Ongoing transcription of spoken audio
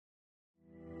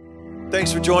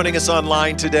Thanks for joining us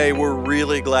online today. We're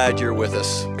really glad you're with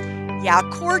us. Yeah,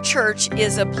 Core Church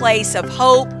is a place of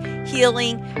hope,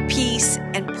 healing, peace,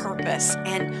 and purpose.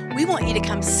 And we want you to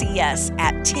come see us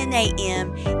at 10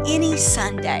 a.m. any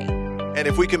Sunday. And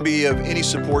if we can be of any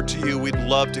support to you, we'd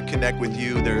love to connect with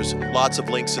you. There's lots of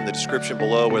links in the description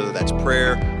below, whether that's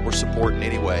prayer or support in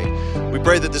any way. We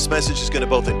pray that this message is going to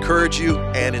both encourage you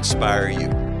and inspire you.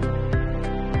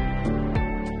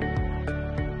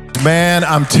 Man,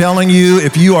 I'm telling you,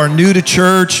 if you are new to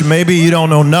church, maybe you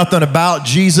don't know nothing about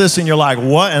Jesus and you're like,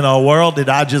 what in the world did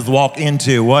I just walk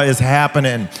into? What is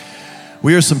happening?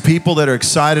 We are some people that are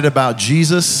excited about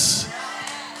Jesus.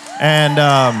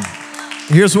 And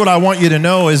here's what I want you to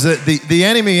know is that the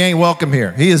enemy ain't welcome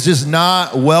here. He is just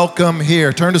not welcome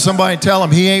here. Turn to somebody and tell him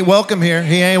he ain't welcome here.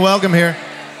 He ain't welcome here.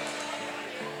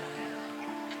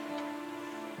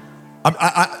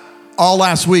 All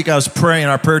last week I was praying.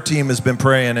 Our prayer team has been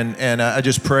praying, and I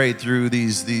just prayed through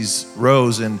these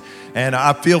rows, and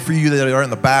I feel for you that are in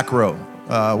the back row.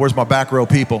 Where's my back row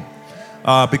people?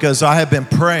 Because I have been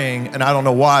praying, and I don't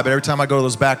know why, but every time I go to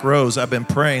those back rows, I've been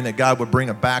praying that God would bring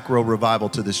a back row revival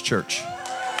to this church.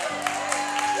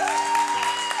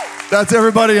 That's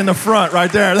everybody in the front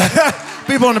right there.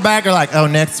 People in the back are like, oh,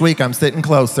 next week I'm sitting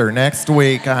closer. Next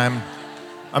week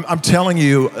I'm telling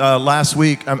you, last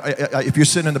week, if you're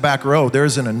sitting in the back row,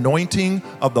 there's an anointing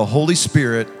of the Holy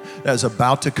Spirit that is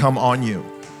about to come on you.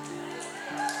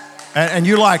 And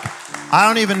you're like, I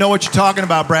don't even know what you're talking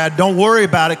about, Brad. Don't worry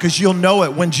about it because you'll know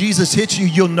it. When Jesus hits you,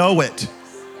 you'll know it.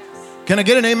 Can I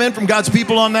get an amen from God's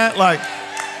people on that? Like,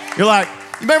 you're like,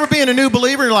 you remember being a new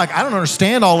believer? You're like, I don't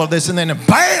understand all of this. And then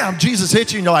bam, Jesus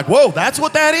hits you and you're like, whoa, that's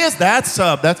what that is? That's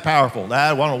powerful.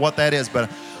 I don't know what that is, but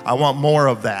I want more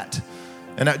of that.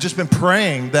 And I've just been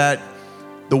praying that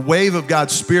the wave of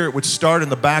God's Spirit would start in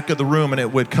the back of the room and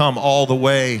it would come all the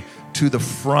way to the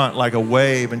front like a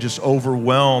wave and just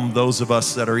overwhelm those of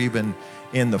us that are even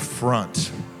in the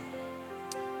front.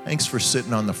 Thanks for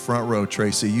sitting on the front row,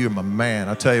 Tracy. You're my man.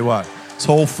 I'll tell you what, this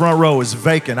whole front row is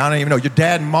vacant. I don't even know. Your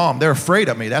dad and mom, they're afraid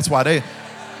of me. That's why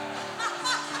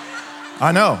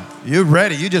I know. You're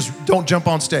ready. You just don't jump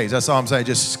on stage. That's all I'm saying.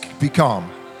 Just be calm.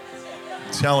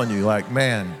 I'm telling you, like,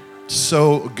 man,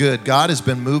 so good. God has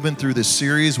been moving through this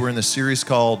series. We're in the series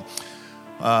called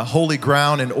Holy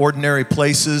Ground in Ordinary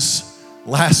Places.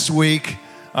 Last week,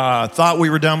 thought we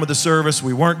were done with the service.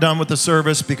 We weren't done with the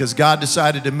service because God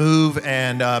decided to move.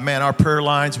 And man, our prayer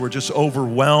lines were just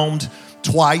overwhelmed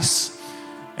twice.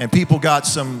 And people got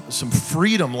some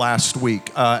freedom last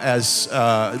week. Wasn't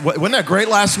that great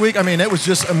last week? I mean, it was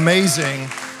just amazing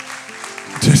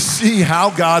to see how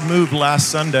God moved last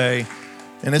Sunday.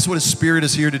 And that's what His Spirit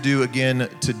is here to do again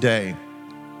today.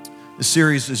 The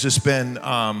series has just been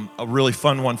a really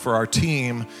fun one for our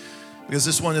team because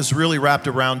this one is really wrapped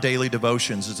around daily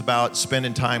devotions. It's about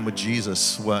spending time with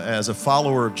Jesus. Well, as a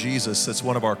follower of Jesus, that's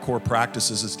one of our core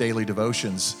practices is daily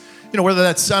devotions. You know, whether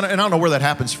that's, and I don't know where that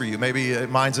happens for you. Maybe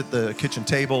mine's at the kitchen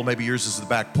table. Maybe yours is the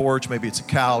back porch. Maybe it's a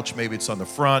couch. Maybe it's on the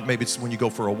front. Maybe it's when you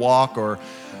go for a walk. Or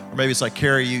maybe it's like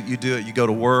Carrie, you do it, you go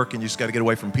to work and you just got to get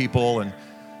away from people. And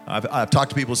I've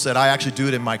talked to people who said, I actually do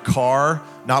it in my car,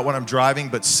 not when I'm driving,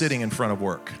 but sitting in front of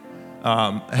work.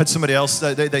 I had somebody else,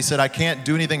 they said, I can't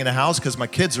do anything in the house because my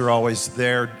kids are always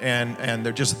there and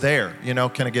they're just there. You know,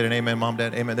 can I get an amen, mom,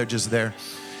 dad? Amen, they're just there.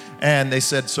 And they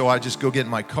said, so I just go get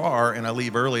in my car and I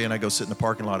leave early and I go sit in the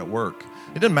parking lot at work.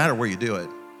 It doesn't matter where you do it.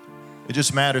 It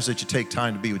just matters that you take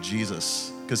time to be with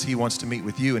Jesus because He wants to meet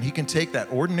with you. And He can take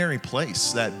that ordinary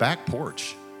place, that back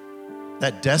porch,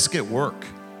 that desk at work.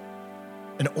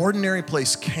 An ordinary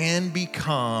place can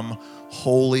become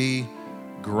holy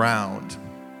ground.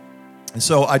 And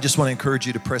so I just want to encourage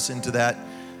you to press into that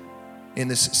in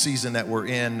this season that we're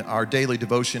in. Our daily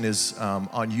devotion is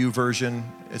on YouVersion.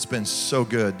 It's been so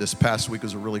good. This past week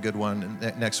was a really good one.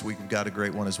 And next week we've got a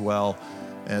great one as well.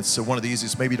 And so one of the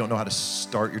easiest, maybe you don't know how to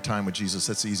start your time with Jesus.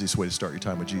 That's the easiest way to start your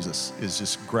time with Jesus is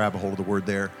just grab a hold of the word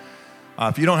there.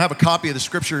 If you don't have a copy of the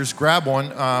scriptures, grab one.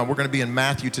 We're going to be in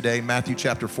Matthew today, Matthew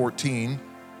chapter 14.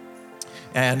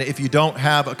 And if you don't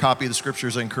have a copy of the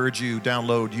scriptures, I encourage you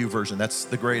download YouVersion.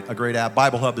 That's a great app.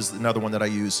 Bible Hub is another one that I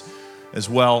use as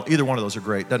well. Either one of those are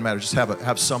great. Doesn't matter. Just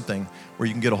have something where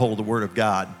you can get a hold of the Word of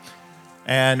God.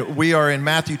 And we are in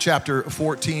Matthew chapter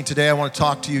 14 today. I want to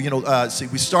talk to you.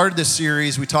 We started this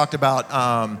series. We talked about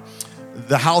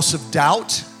the house of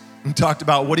doubt. We talked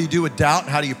about what do you do with doubt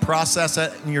and how do you process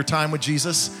that in your time with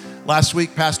Jesus. Last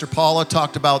week, Pastor Paula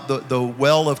talked about the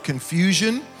well of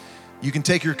confusion. You can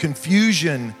take your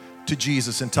confusion to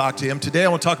Jesus and talk to Him. Today, I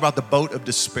want to talk about the boat of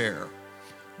despair.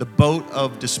 the boat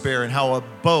of despair, and how a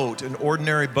boat, an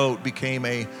ordinary boat, became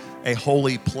a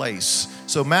holy place.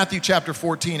 So Matthew chapter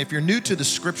 14, if you're new to the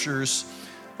scriptures,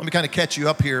 let me kind of catch you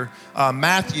up here.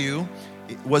 Matthew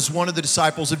was one of the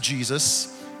disciples of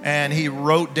Jesus, and he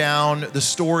wrote down the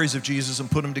stories of Jesus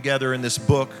and put them together in this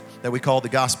book that we call the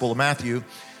Gospel of Matthew.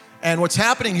 And what's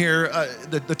happening here,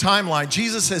 the timeline,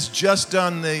 Jesus has just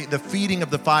done the feeding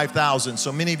of the 5,000.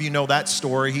 So many of you know that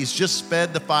story. He's just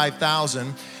fed the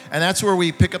 5,000. And that's where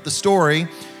we pick up the story.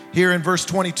 Here in verse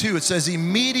 22, it says,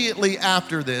 immediately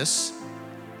after this,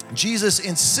 Jesus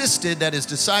insisted that his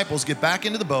disciples get back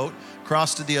into the boat,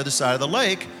 cross to the other side of the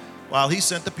lake, while he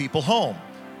sent the people home.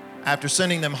 After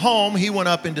sending them home, he went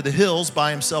up into the hills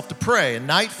by himself to pray, and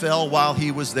night fell while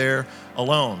he was there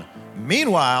alone.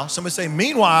 Meanwhile, somebody say,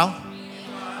 meanwhile,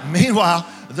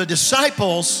 the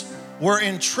disciples were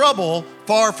in trouble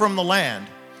far from the land,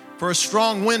 for a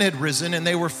strong wind had risen, and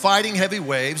they were fighting heavy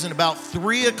waves. And about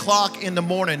 3 o'clock in the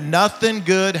morning, nothing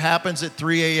good happens at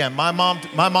 3 a.m. My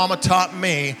mama taught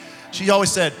me, she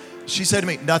said to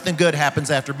me, nothing good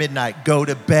happens after midnight. Go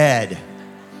to bed.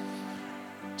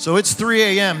 So it's 3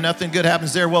 a.m., nothing good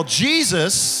happens there. Well,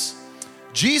 Jesus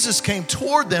came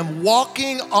toward them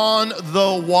walking on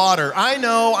the water. I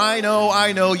know.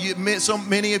 So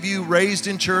many of you raised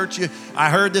in church. I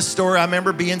heard this story. I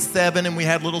remember being 7 and we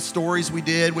had little stories we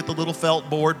did with the little felt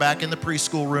board back in the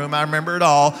preschool room. I remember it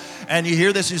all. And you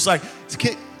hear this, you're just like,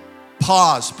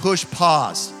 pause, push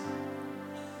pause.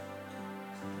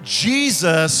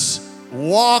 Jesus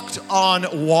walked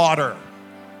on water.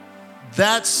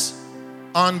 That's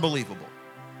unbelievable.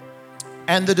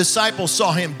 And the disciples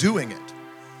saw him doing it.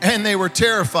 And they were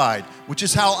terrified, which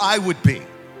is how I would be.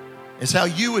 It's how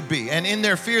you would be. And in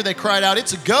their fear, they cried out,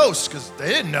 it's a ghost, because they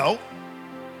didn't know.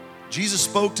 Jesus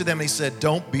spoke to them and he said,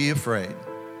 don't be afraid.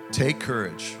 Take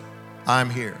courage. I'm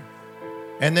here.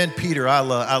 And then Peter, I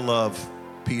love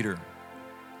Peter.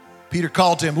 Peter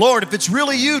called to him, Lord, if it's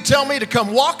really you, tell me to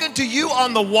come walking to you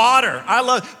on the water.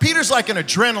 Peter's like an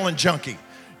adrenaline junkie.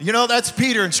 You know, that's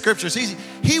Peter in scriptures.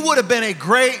 He would have been a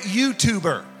great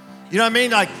YouTuber. You know what I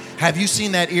mean? Like, have you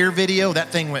seen that ear video? That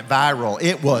thing went viral.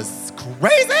 It was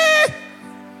crazy.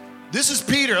 This is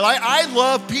Peter. I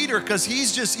love Peter because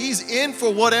he's in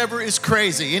for whatever is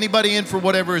crazy. Anybody in for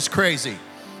whatever is crazy?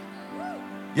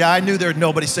 Yeah, I knew there'd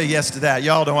nobody say yes to that.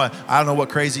 Y'all I don't know what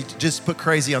crazy, just put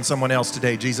crazy on someone else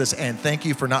today, Jesus, and thank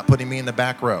you for not putting me in the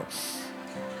back row.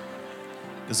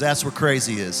 Because that's where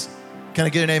crazy is. Can I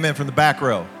get an amen from the back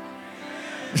row?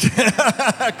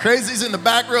 Crazy's in the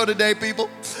back row today, people.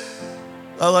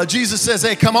 Jesus says,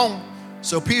 hey, come on.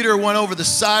 So Peter went over the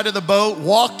side of the boat,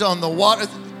 walked on the water.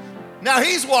 Now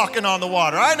he's walking on the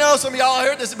water. I know some of y'all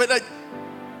heard this, but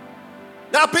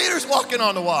now Peter's walking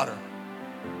on the water.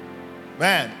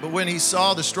 Man, but when he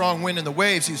saw the strong wind and the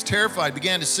waves, he was terrified,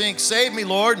 began to sink. Save me,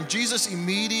 Lord. And Jesus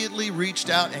immediately reached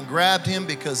out and grabbed him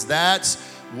because that's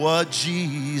what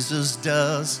Jesus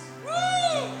does.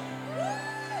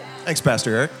 Thanks,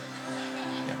 Pastor Eric.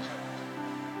 Yeah.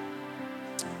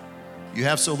 You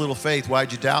have so little faith,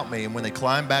 why'd you doubt me? And when they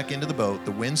climbed back into the boat,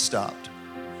 the wind stopped.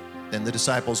 Then the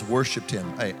disciples worshiped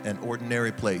him. An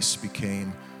ordinary place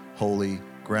became holy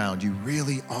ground. You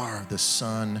really are the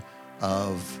Son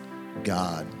of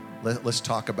God. Let's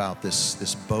talk about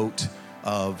this boat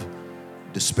of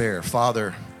despair.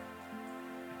 Father,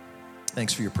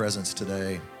 thanks for your presence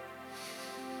today.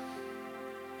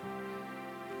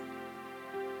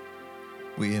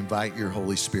 We invite your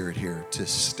Holy Spirit here to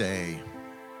stay,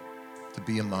 to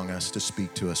be among us, to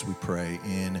speak to us. We pray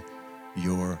in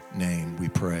your name. We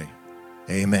pray.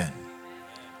 Amen.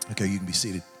 Okay, you can be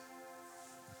seated.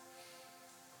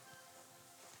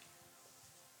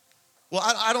 Well,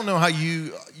 I don't know how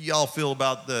y'all feel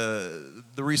about the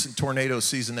recent tornado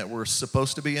season that we're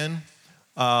supposed to be in,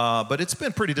 but it's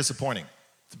been pretty disappointing,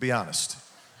 to be honest.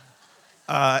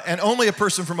 And only a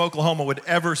person from Oklahoma would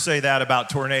ever say that about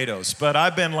tornadoes. But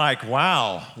I've been like,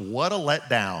 wow, what a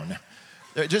letdown.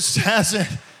 It just hasn't.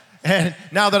 And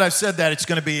now that I've said that, it's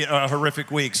going to be a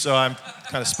horrific week. So I'm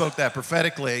kind of spoke that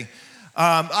prophetically.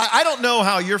 I don't know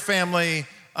how your family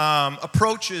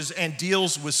approaches and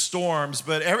deals with storms,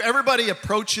 but everybody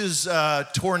approaches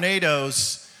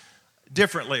tornadoes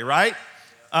differently, right?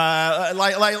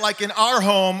 Like in our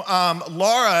home,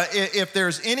 Laura, if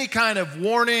there's any kind of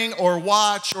warning or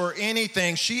watch or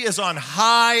anything, she is on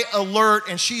high alert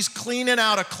and she's cleaning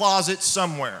out a closet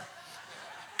somewhere.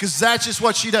 Because that's just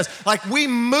what she does. Like we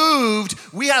moved,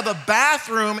 we have a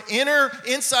bathroom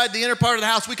inside the inner part of the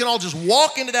house. We can all just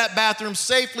walk into that bathroom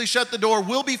safely, shut the door,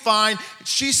 we'll be fine.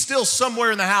 She's still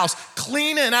somewhere in the house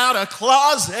cleaning out a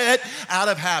closet out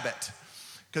of habit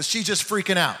because she's just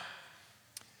freaking out.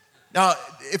 Now,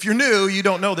 if you're new, you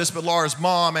don't know this, but Laura's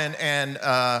mom and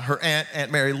her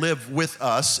Aunt Mary, live with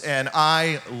us, and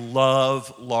I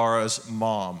love Laura's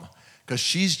mom because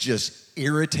she's just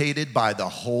irritated by the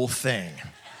whole thing.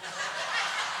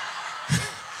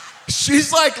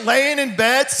 She's like laying in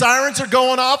bed, sirens are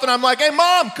going off, and I'm like, hey,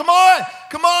 Mom, come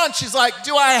on. She's like,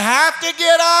 do I have to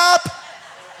get up?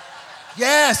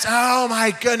 Yes, oh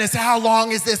my goodness, how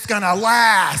long is this gonna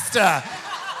last?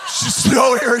 She's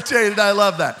so irritated, I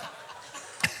love that.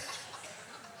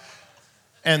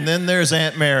 And then there's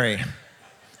Aunt Mary.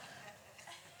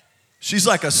 She's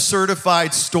like a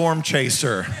certified storm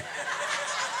chaser.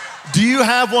 Do you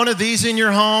have one of these in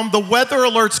your home? The weather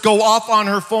alerts go off on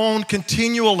her phone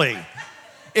continually.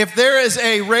 If there is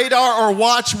a radar or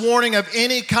watch warning of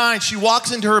any kind, she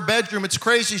walks into her bedroom. It's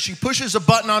crazy. She pushes a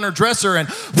button on her dresser and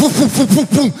woof, woof, woof,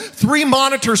 woof, woof, 3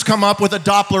 monitors come up with a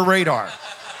Doppler radar.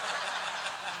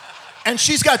 And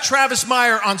she's got Travis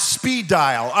Meyer on speed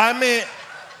dial. I mean,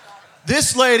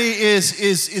 this lady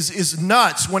is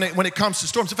nuts when it comes to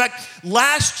storms. In fact,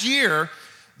 last year,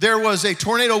 there was a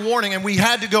tornado warning, and we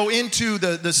had to go into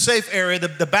the safe area,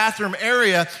 the bathroom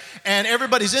area, and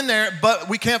everybody's in there, but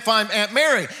we can't find Aunt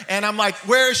Mary. And I'm like,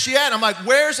 where is she at? I'm like,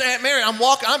 where's Aunt Mary? I'm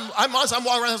walking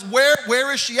around,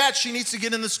 where is she at? She needs to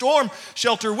get in the storm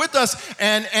shelter with us.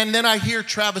 And then I hear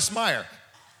Travis Meyer.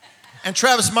 And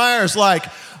Travis Meyer is like,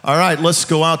 all right, let's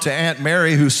go out to Aunt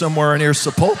Mary, who's somewhere near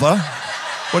Sapulpa.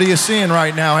 What are you seeing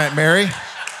right now, Aunt Mary?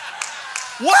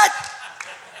 What?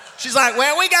 She's like,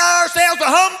 well, we got ourselves a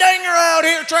humdinger out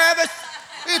here, Travis.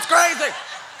 It's crazy.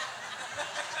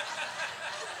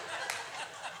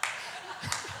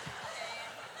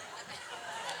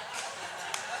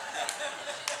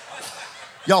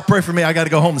 Y'all pray for me. I got to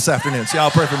go home this afternoon, so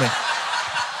y'all pray for me.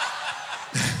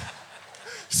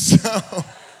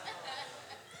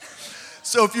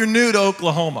 So if you're new to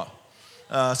Oklahoma,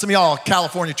 some of y'all are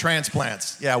California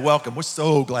transplants. Yeah, welcome. We're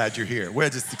so glad you're here. We're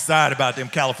just excited about them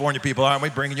California people, aren't we?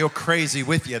 Bringing your crazy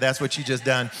with you. That's what you just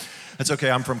done. That's okay.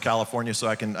 I'm from California, so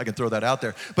I can throw that out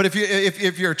there. But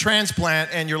if you're a transplant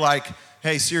and you're like,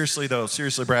 hey, seriously,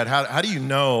 Brad, how do you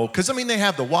know? Because I mean, they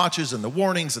have the watches and the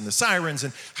warnings and the sirens,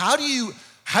 and how do you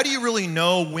really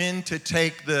know when to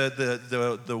take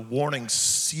the warnings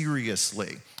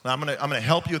seriously? Now, I'm gonna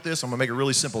help you with this. I'm gonna make it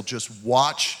really simple. Just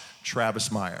watch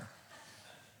Travis Meyer.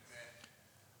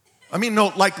 I mean,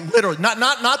 no, like literally,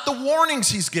 not the warnings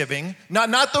he's giving,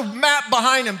 not the map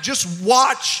behind him. Just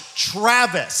watch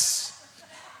Travis.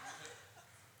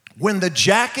 When the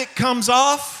jacket comes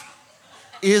off,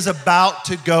 is about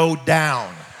to go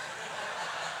down.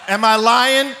 Am I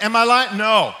lying?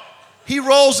 No. He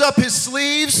rolls up his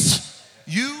sleeves.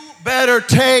 You better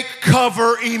take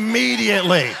cover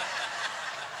immediately.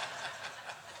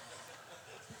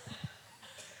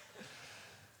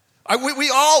 We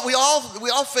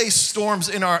all face storms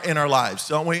in our lives,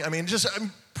 don't we? I mean, just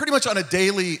pretty much on a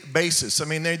daily basis. I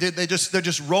mean, they're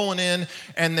just rolling in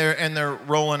and they're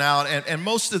rolling out, and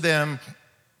most of them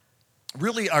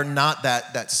really are not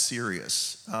that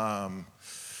serious.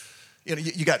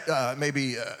 You got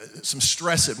maybe some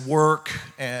stress at work,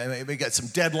 and maybe you got some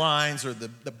deadlines, or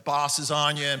the boss is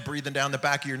on you and breathing down the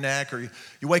back of your neck, or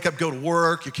you wake up, go to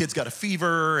work, your kid's got a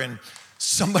fever, and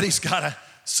somebody's got to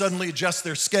suddenly adjust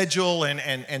their schedule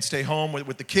and stay home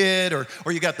with the kid, or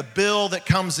you got the bill that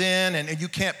comes in and you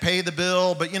can't pay the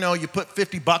bill, but you put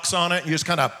 $50 on it and you just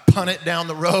kind of punt it down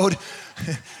the road.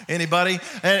 Anybody?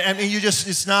 And I mean,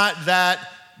 it's not that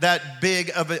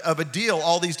big of a deal.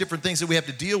 All these different things that we have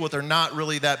to deal with are not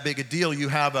really that big a deal. You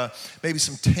have maybe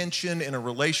some tension in a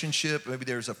relationship. Maybe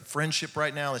there's a friendship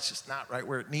right now that's just not right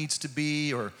where it needs to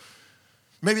be, or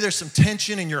maybe there's some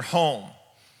tension in your home.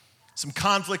 Some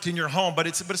conflict in your home, but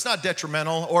it's not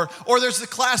detrimental. Or there's the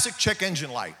classic check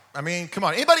engine light. I mean, come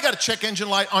on. Anybody got a check engine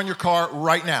light on your car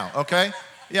right now, okay?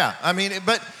 Yeah, I mean,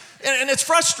 and it's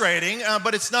frustrating,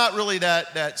 but it's not really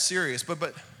that serious.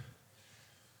 But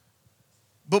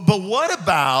what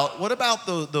about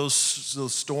those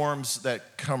storms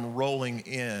that come rolling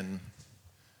in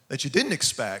that you didn't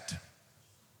expect,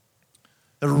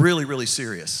 that are really, really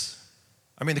serious?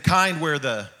 I mean, the kind where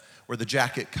the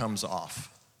jacket comes off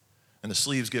and the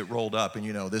sleeves get rolled up, and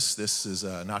this is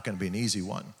not going to be an easy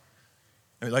one.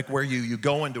 I mean, like where you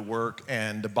go into work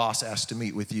and the boss asks to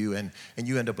meet with you, and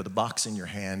you end up with a box in your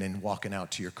hand and walking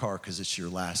out to your car because it's your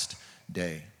last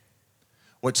day.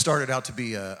 What started out to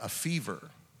be a fever,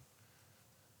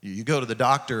 you go to the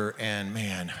doctor, and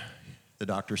man, the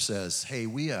doctor says, hey,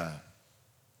 we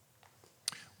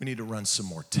need to run some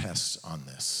more tests on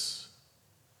this.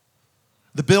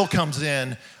 The bill comes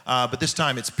in, but this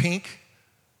time it's pink,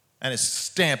 and it's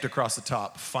stamped across the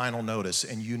top, final notice,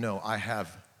 and I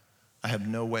have I have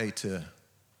no way to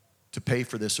pay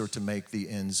for this or to make the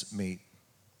ends meet.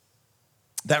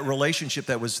 That relationship,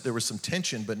 there was some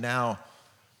tension, but now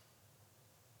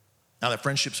that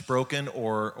friendship's broken,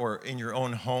 or in your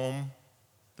own home,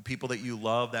 the people that you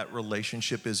love, that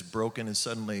relationship is broken, and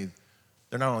suddenly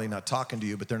they're not only not talking to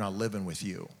you, but they're not living with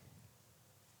you.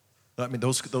 I mean,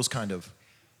 those kinds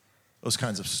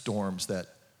of storms that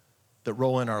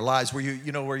roll in our lives, where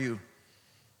you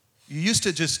used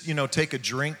to just take a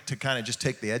drink to kind of just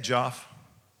take the edge off,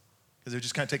 because they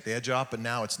just kind of take the edge off. But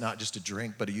now it's not just a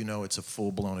drink, but it's a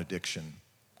full-blown addiction.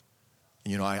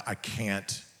 And I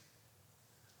can't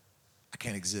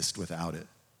exist without it.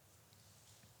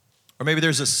 Or maybe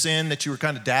there's a sin that you were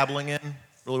kind of dabbling in,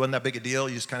 really wasn't that big a deal.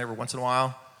 You just kind of every once in a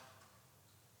while.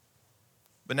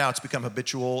 But now it's become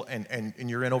habitual, and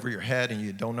you're in over your head, and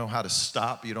you don't know how to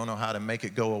stop. You don't know how to make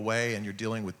it go away, and you're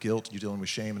dealing with guilt, you're dealing with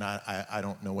shame, and I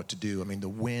don't know what to do. I mean, the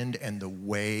wind and the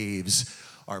waves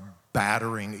are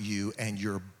battering you, and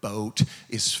your boat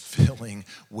is filling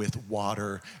with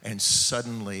water, and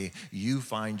suddenly you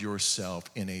find yourself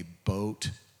in a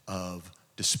boat of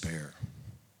despair.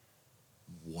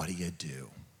 What do you do?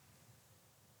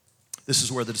 This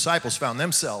is where the disciples found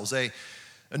themselves, a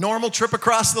normal trip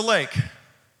across the lake.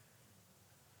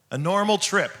 A normal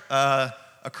trip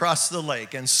across the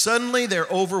lake, and suddenly they're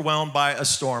overwhelmed by a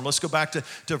storm. Let's go back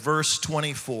to verse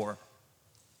 24.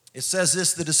 It says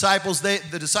this: the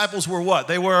disciples were what?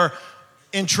 They were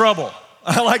in trouble.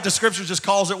 I like the scripture just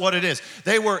calls it what it is.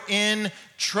 They were in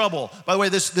trouble. By the way,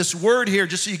 this word here,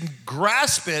 just so you can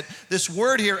grasp it, this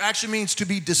word here actually means to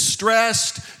be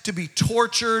distressed, to be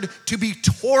tortured, to be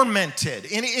tormented.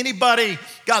 Anybody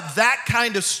got that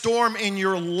kind of storm in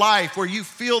your life where you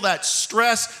feel that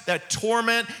stress, that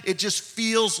torment? It just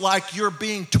feels like you're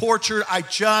being tortured. I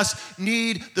just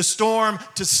need the storm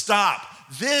to stop.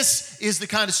 This is the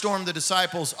kind of storm the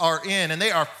disciples are in, and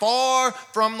they are far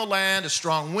from the land. A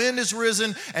strong wind has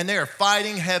risen, and they are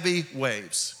fighting heavy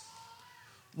waves.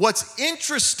 What's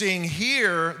interesting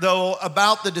here, though,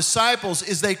 about the disciples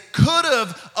is they could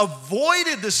have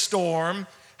avoided the storm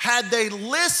had they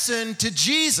listened to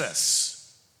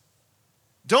Jesus.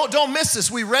 Don't miss this.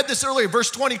 We read this earlier,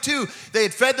 verse 22. They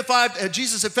had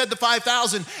Jesus had fed the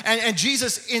 5,000, and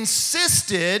Jesus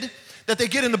insisted that they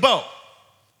get in the boat.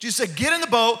 Jesus said, get in the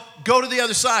boat, go to the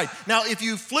other side. Now, if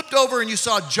you flipped over and you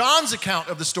saw John's account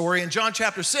of the story in John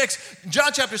chapter 6,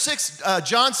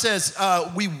 John says,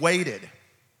 we waited.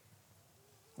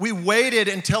 We waited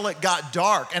until it got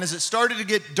dark. And as it started to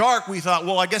get dark, we thought,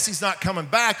 well, I guess he's not coming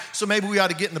back, so maybe we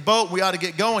ought to get in the boat, we ought to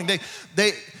get going.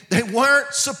 They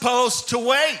weren't supposed to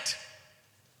wait.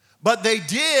 But they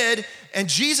did, and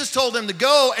Jesus told them to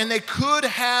go, and they could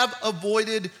have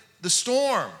avoided the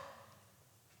storm.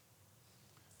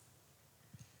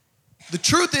 The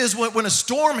truth is, when a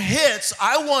storm hits,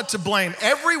 I want to blame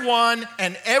everyone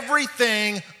and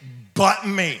everything but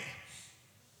me.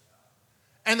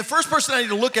 And the first person I need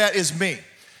to look at is me.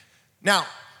 Now,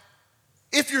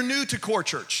 if you're new to Core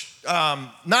Church,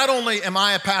 not only am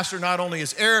I a pastor, not only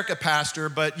is Eric a pastor,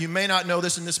 but you may not know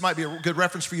this, and this might be a good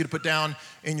reference for you to put down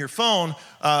in your phone.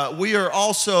 We are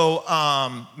also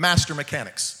master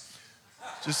mechanics.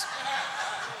 Just...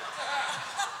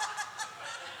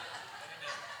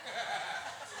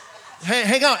 Hey,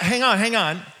 hang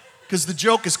on, because the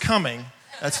joke is coming.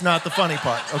 That's not the funny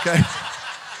part, okay?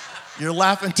 You're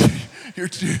laughing, you're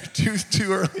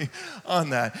too early on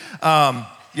that.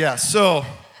 So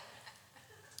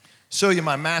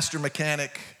my master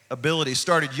mechanic ability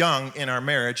started young in our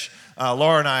marriage.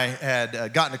 Laura and I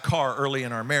had gotten a car early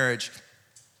in our marriage,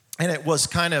 and it was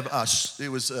kind of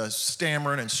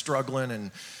stammering and struggling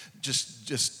and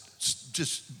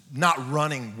just not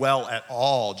running well at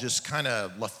all, just kind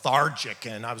of lethargic.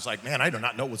 And I was like, man, I do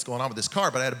not know what's going on with this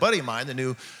car. But I had a buddy of mine that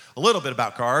knew a little bit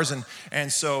about cars.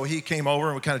 And so he came over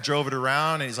and we kind of drove it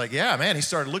around. And he's like, yeah, man. He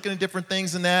started looking at different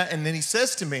things and that. And then he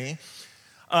says to me,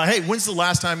 hey, when's the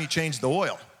last time you changed the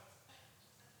oil?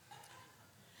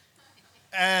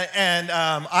 And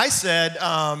I said,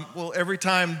 well, every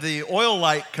time the oil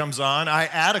light comes on, I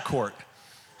add a quart.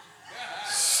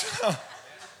 So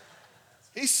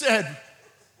he said,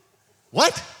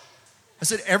 what? I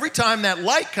said, every time that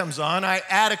light comes on, I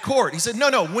add a quart. He said,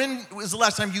 no, when was the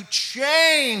last time you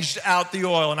changed out the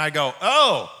oil? And I go,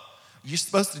 oh, you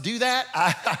supposed to do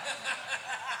that?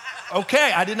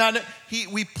 Okay, I did not know.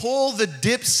 We pull the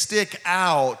dipstick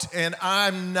out, and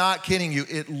I'm not kidding you,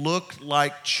 it looked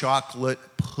like chocolate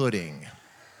pudding.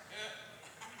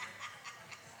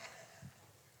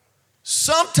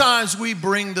 Sometimes we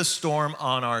bring the storm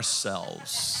on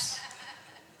ourselves.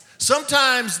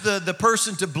 Sometimes the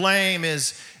person to blame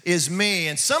is me,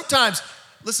 and sometimes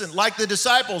listen, like the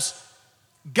disciples,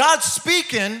 God's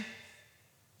speaking,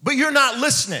 but you're not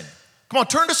listening. Come on,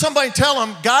 turn to somebody and tell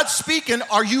them, God's speaking,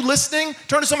 are you listening?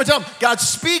 Turn to somebody and tell them, God's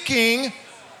speaking,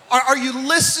 are you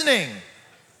listening?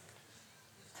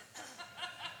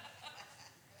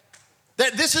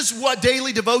 That this is what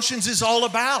daily devotions is all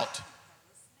about.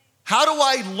 How do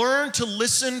I learn to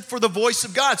listen for the voice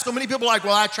of God? So many people are like,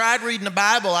 well, I tried reading the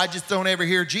Bible, I just don't ever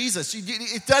hear Jesus.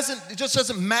 It just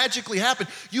doesn't magically happen.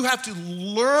 You have to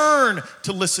learn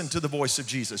to listen to the voice of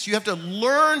Jesus. You have to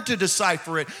learn to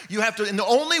decipher it. And the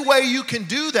only way you can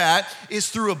do that is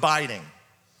through abiding.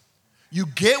 You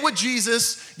get with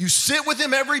Jesus, you sit with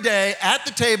him every day at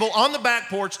the table, on the back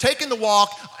porch, taking the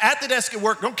walk, at the desk at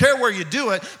work, don't care where you do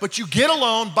it, but you get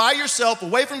alone by yourself,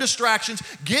 away from distractions,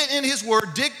 get in his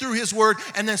word, dig through his word,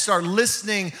 and then start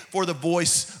listening for the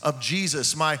voice of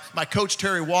Jesus. My coach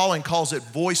Terry Walling calls it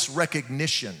voice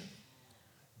recognition.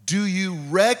 Do you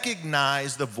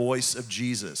recognize the voice of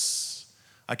Jesus?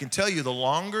 I can tell you, the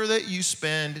longer that you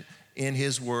spend in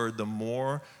his word, the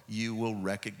more you will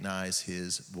recognize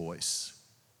his voice.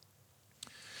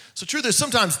 So truth is,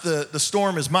 sometimes the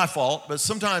storm is my fault, but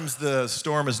sometimes the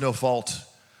storm is no fault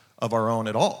of our own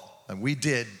at all. And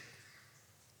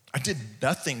I did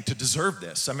nothing to deserve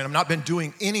this. I mean, I've not been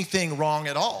doing anything wrong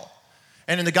at all.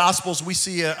 And in the Gospels, we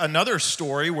see another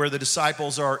story where the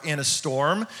disciples are in a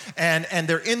storm, and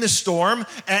they're in the storm,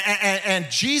 and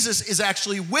Jesus is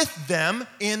actually with them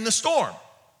in the storm.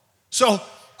 So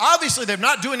obviously, they're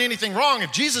not doing anything wrong.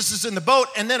 If Jesus is in the boat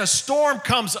and then a storm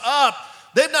comes up,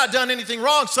 they've not done anything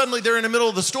wrong. Suddenly, they're in the middle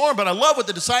of the storm. But I love what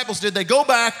the disciples did. They go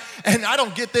back, and I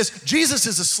don't get this. Jesus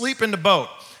is asleep in the boat.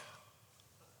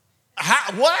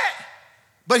 What?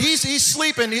 But he's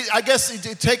sleeping. I guess he's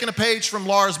taking a page from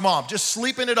Laura's mom, just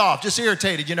sleeping it off, just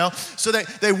irritated, you know. So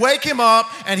they wake him up,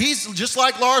 and he's just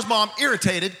like Laura's mom,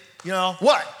 irritated, you know.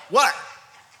 What?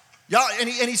 Y'all, and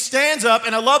he stands up,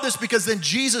 and I love this because then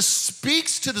Jesus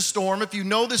speaks to the storm. If you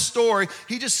know this story,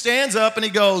 he just stands up and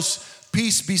he goes,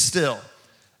 peace be still.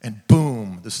 And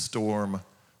boom, the storm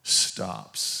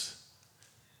stops.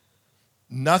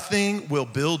 Nothing will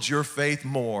build your faith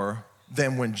more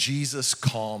than when Jesus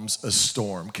calms a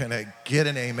storm. Can I get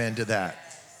an amen to that?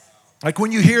 Like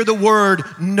when you hear the word,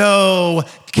 no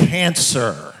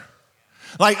cancer.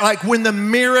 Like when the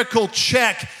miracle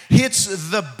check hits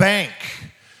the bank.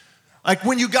 Like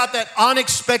when you got that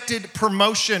unexpected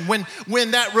promotion,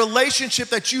 when that relationship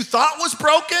that you thought was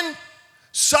broken,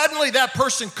 suddenly that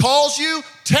person calls you,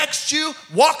 texts you,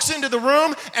 walks into the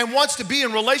room and wants to be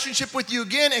in relationship with you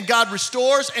again, and God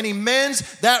restores and he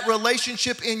mends that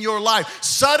relationship in your life.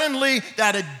 Suddenly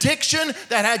that addiction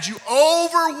that had you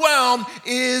overwhelmed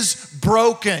is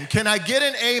broken. Can I get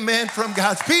an amen from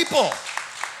God's people?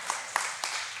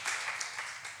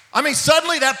 I mean,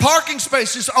 suddenly that parking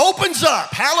space just opens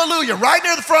up. Hallelujah. Right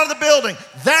near the front of the building.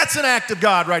 That's an act of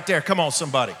God right there. Come on,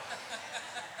 somebody.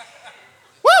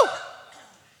 Woo!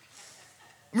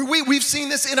 I mean, we've seen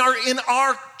this in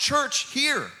our church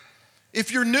here.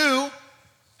 If you're new,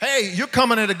 hey, you're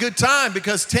coming at a good time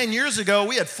because 10 years ago,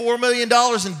 we had $4 million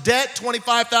in debt,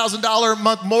 $25,000 a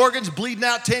month mortgage, bleeding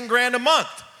out $10,000 a month.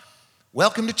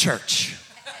 Welcome to church.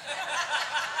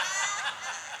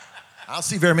 I don't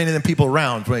see very many of them people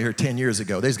around right here 10 years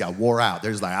ago. They just got wore out.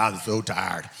 They're just like, I'm so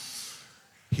tired.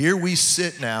 Here we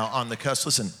sit now on the cusp.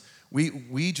 Listen,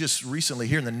 we just recently,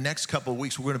 here in the next couple of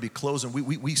weeks, we're going to be closing.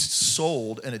 We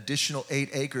sold an additional 8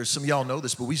 acres. Some of y'all know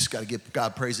this, but we just got to give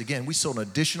God praise again. We sold an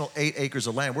additional 8 acres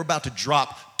of land. We're about to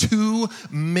drop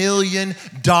 $2 million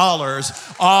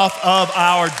off of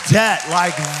our debt.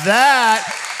 Like that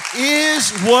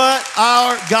is what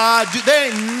our God do. There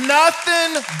ain't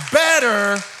nothing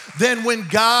better than when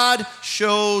God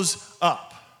shows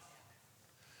up.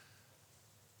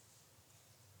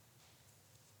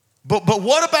 But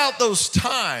what about those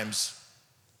times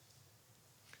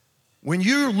when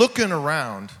you're looking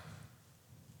around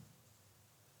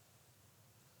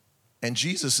and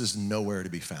Jesus is nowhere to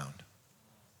be found?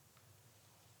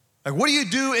 Like, what do you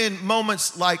do in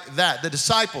moments like that? The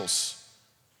disciples,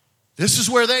 this is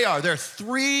where they are. They're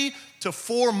 3 to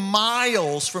 4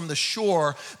 miles from the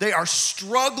shore. They are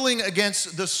struggling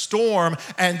against the storm,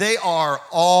 and they are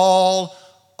all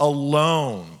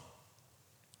alone.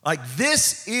 Like,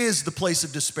 this is the place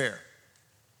of despair.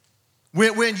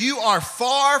 When you are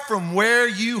far from where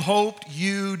you hoped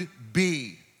you'd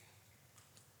be.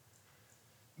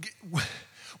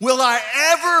 Will I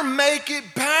ever make it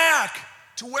back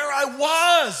to where I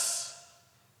was?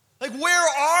 Like, where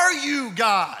are you,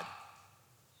 God?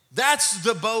 That's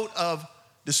the boat of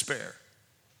despair.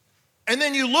 And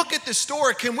then you look at this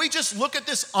story. Can we just look at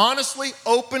this honestly,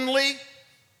 openly,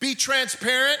 be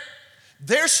transparent?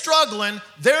 They're struggling.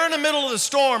 They're in the middle of the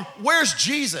storm. Where's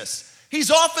Jesus? He's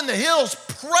off in the hills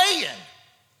praying.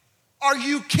 Are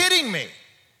you kidding me?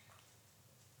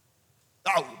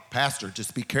 Oh, Pastor,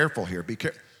 just be careful here. Be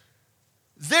careful.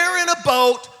 They're in a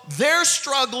boat. They're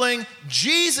struggling.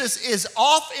 Jesus is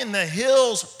off in the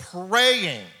hills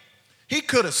praying. He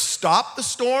could have stopped the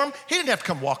storm. He didn't have to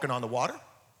come walking on the water.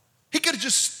 He could have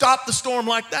just stopped the storm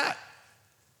like that.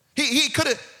 He could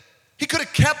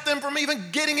have kept them from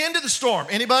even getting into the storm.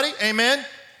 Anybody? Amen?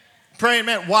 Praying,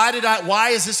 man, why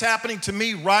is this happening to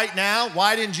me right now?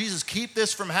 Why didn't Jesus keep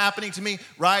this from happening to me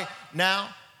right now?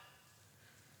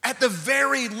 At the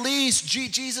very least,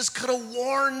 Jesus could have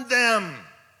warned them.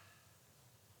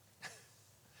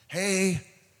 Hey,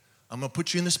 I'm going to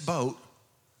put you in this boat.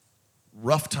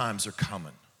 Rough times are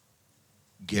coming.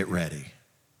 Get ready.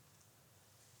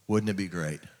 Wouldn't it be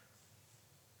great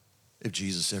if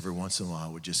Jesus every once in a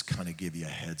while would just kind of give you a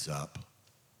heads up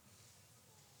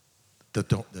that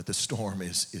the storm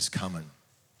is coming?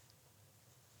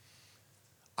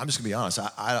 I'm just going to be honest.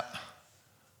 I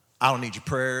don't need your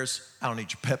prayers. I don't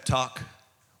need your pep talk.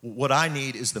 What I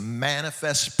need is the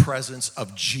manifest presence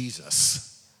of Jesus.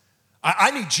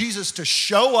 I need Jesus to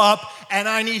show up, and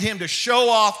I need him to show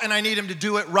off, and I need him to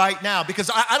do it right now. Because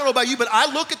I don't know about you, but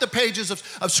I look at the pages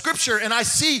of Scripture, and I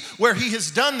see where he has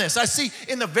done this. I see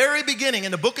in the very beginning,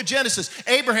 in the book of Genesis,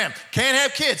 Abraham can't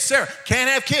have kids. Sarah can't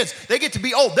have kids. They get to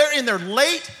be old. They're in their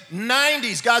late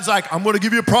 90s. God's like, I'm going to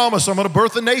give you a promise. I'm going to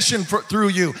birth a nation through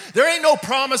you. There ain't no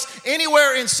promise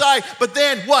anywhere in sight. But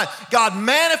then what? God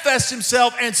manifests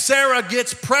himself, and Sarah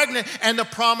gets pregnant, and the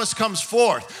promise comes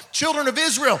forth. Children of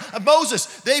Israel, Moses,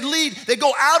 they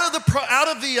go out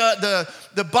of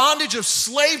the bondage of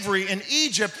slavery in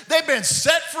Egypt. They've been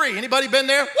set free. Anybody been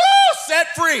there? Woo,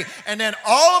 set free. And then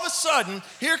all of a sudden,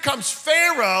 here comes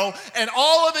Pharaoh and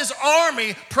all of his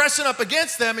army pressing up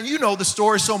against them. And you know the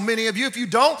story, so many of you. If you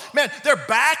don't, man, their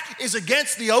back is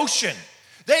against the ocean.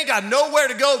 They ain't got nowhere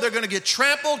to go. They're going to get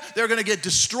trampled. They're going to get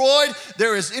destroyed.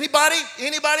 There is anybody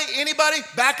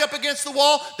back up against the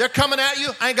wall? They're coming at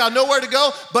you. I ain't got nowhere to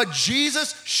go. But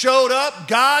Jesus showed up.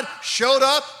 God showed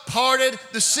up, parted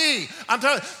the sea. I'm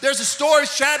telling you, there's a story,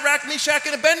 Shadrach, Meshach,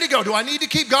 and Abednego. Do I need to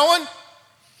keep going?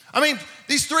 I mean,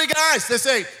 these three guys, they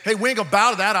say, hey, we ain't going to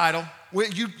bow to that idol.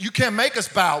 You can't make us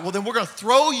bow. Well, then we're going to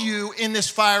throw you in this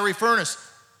fiery furnace.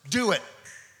 Do it.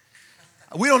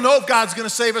 We don't know if God's going to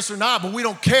save us or not, but we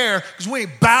don't care because we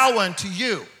ain't bowing to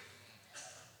you.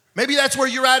 Maybe that's where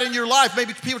you're at in your life.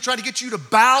 Maybe people try to get you to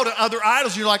bow to other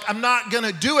idols. You're like, I'm not going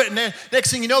to do it. And then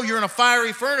next thing you know, you're in a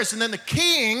fiery furnace. And then the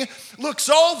king looks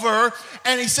over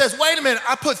and he says, wait a minute,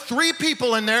 I put 3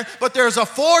 people in there, but there's a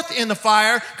 4th in the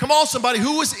fire. Come on, somebody.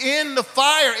 Who was in the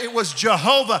fire? It was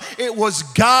Jehovah. It was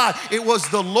God. It was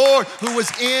the Lord who was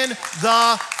in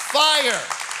the fire.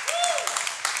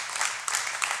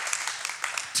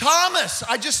 Thomas,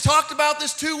 I just talked about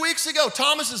this 2 weeks ago.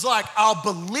 Thomas is like, I'll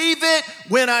believe it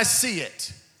when I see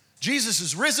it. Jesus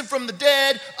is risen from the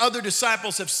dead. Other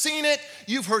disciples have seen it.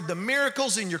 You've heard the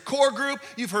miracles in your core group.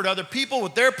 You've heard other people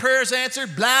with their prayers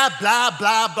answered. Blah, blah,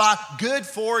 blah, blah. Good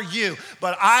for you.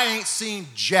 But I ain't seen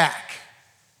jack.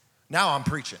 Now I'm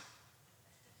preaching.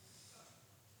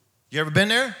 You ever been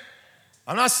there?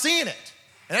 I'm not seeing it.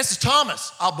 And this is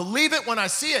Thomas. I'll believe it when I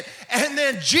see it. And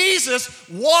then Jesus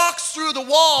walks through the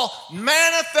wall,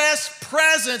 manifest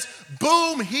presence.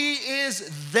 Boom, he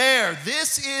is there.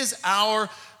 This is our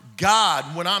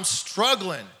God. When I'm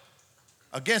struggling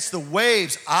against the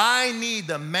waves, I need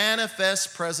the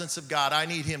manifest presence of God. I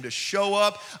need him to show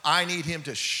up. I need him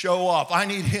to show off. I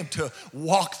need him to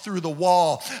walk through the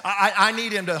wall. I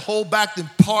need him to hold back and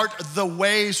part the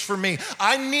waves for me.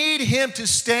 I need him to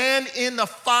stand in the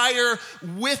fire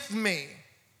with me.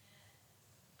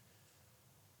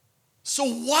 So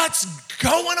what's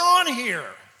going on here?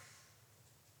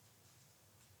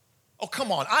 Oh, come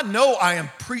on. I know I am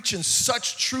preaching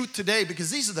such truth today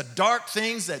because these are the dark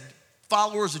things that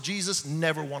followers of Jesus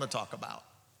never want to talk about.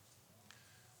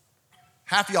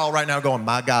 Half of y'all right now going,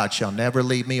 my God shall never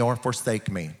leave me or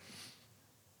forsake me.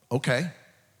 Okay.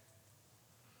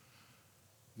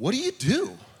 What do you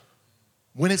do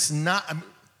when it's not?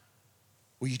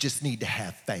 Well, you just need to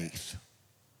have faith.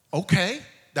 Okay,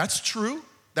 that's true.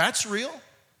 That's real.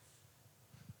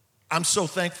 I'm so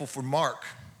thankful for Mark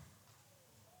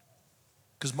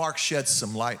because Mark sheds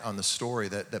some light on the story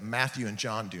that Matthew and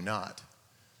John do not.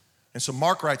 And so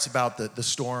Mark writes about the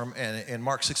storm, and in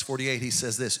Mark 6:48, he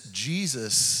says this,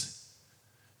 Jesus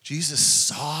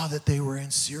saw that they were in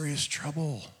serious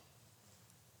trouble.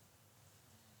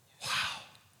 Wow.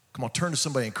 Come on, turn to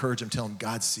somebody, encourage them, tell them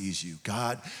God sees you.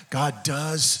 God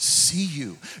does see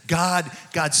you. God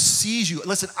sees you.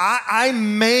 Listen, I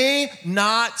may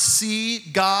not see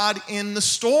God in the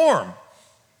storm,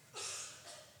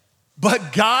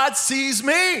 but God sees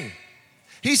me.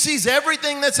 He sees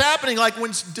everything that's happening. Like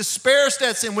when despair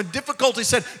sets in, when difficulty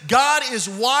set, God is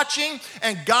watching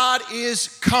and God is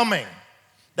coming.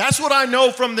 That's what I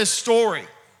know from this story.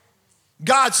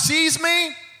 God sees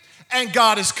me and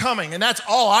God is coming. And that's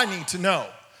all I need to know.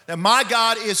 That my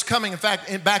God is coming. In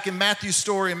fact, back in Matthew's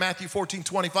story, in Matthew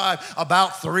 14:25,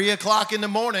 about 3 o'clock in the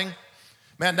morning,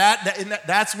 man,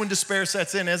 that's when despair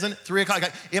sets in, isn't it? 3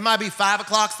 o'clock. It might be 5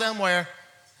 o'clock somewhere.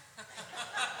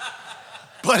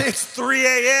 But it's 3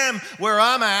 a.m. where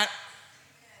I'm at.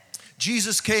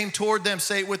 Jesus came toward them,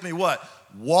 say it with me, what?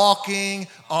 Walking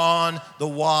on the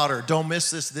water. Don't miss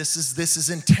this. This is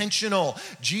intentional.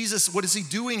 Jesus, what is he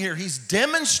doing here? He's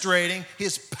demonstrating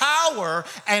his power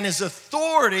and his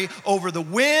authority over the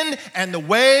wind and the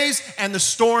waves and the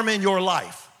storm in your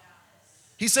life.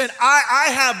 He said, I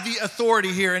have the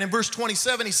authority here. And in verse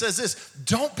 27, he says this,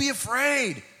 don't be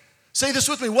afraid. Say this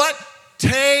with me, what?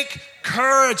 Take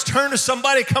courage. Turn to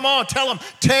somebody, come on, tell them,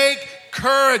 take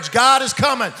courage. God is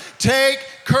coming. Take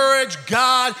courage.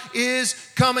 God is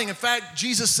coming. In fact,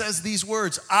 Jesus says these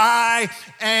words, I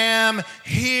am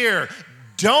here.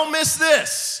 Don't miss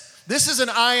this. This is an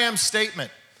I am statement.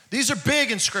 These are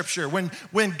big in Scripture.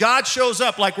 When God shows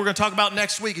up, like we're going to talk about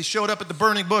next week, he showed up at the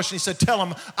burning bush and he said, tell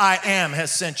him I am has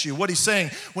sent you. What he's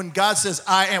saying, when God says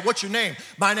I am, what's your name?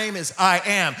 My name is I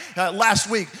am. Last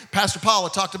week, Pastor Paula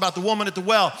talked about the woman at the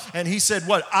well and he said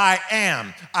what? I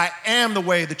am. I am the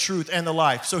way, the truth, and the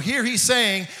life. So here he's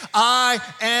saying, I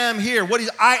am here.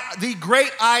 The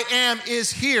great I am is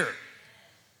here.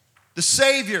 The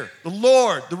Savior, the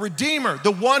Lord, the Redeemer,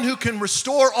 the one who can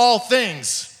restore all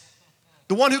things.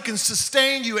 The one who can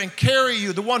sustain you and carry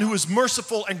you, the one who is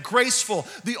merciful and graceful,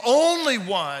 the only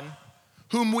one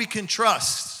whom we can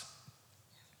trust.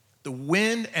 The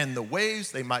wind and the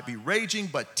waves, they might be raging,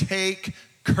 but take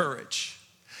courage.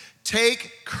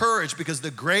 Take courage because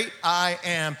the great I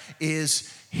am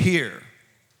is here.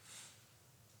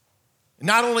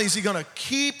 Not only is he going to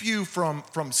keep you from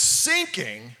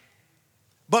sinking,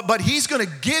 but he's going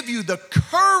to give you the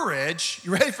courage,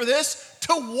 you ready for this?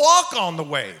 To walk on the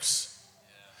waves.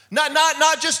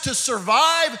 Not just to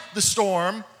survive the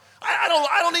storm.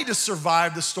 I don't need to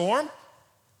survive the storm.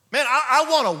 Man, I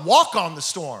want to walk on the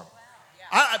storm.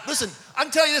 Listen, I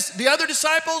can tell you this, the other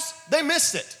disciples, they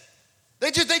missed it.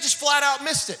 They just flat out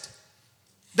missed it.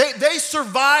 They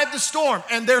survived the storm,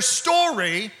 and their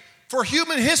story for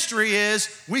human history is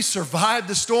we survived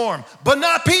the storm, but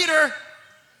not Peter.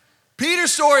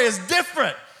 Peter's story is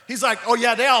different. He's like, oh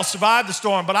yeah, they all survived the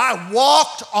storm, but I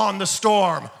walked on the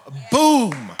storm.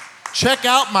 Boom. Check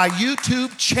out my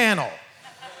YouTube channel.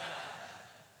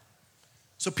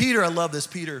 So Peter, I love this.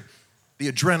 Peter,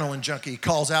 the adrenaline junkie,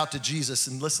 calls out to Jesus.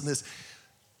 And listen to this.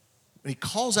 When he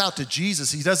calls out to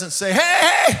Jesus, he doesn't say,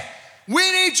 hey, we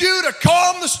need you to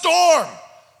calm the storm.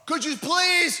 Could you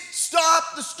please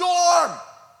stop the storm?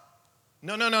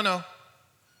 No.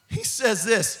 He says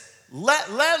this,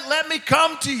 let me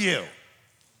come to you.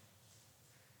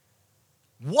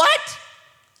 What?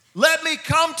 Let me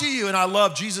come to you. And I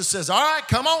love Jesus says, all right,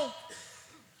 come on.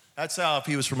 That's how if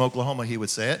he was from Oklahoma, he would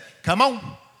say it. Come on.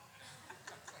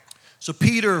 So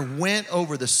Peter went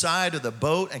over the side of the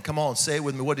boat and come on, say it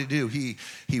with me. What did he do?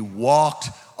 He walked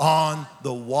on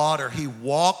the water. He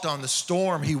walked on the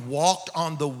storm. He walked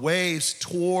on the waves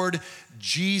toward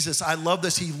Jesus. I love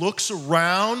this. He looks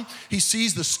around. He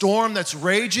sees the storm that's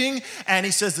raging and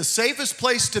he says the safest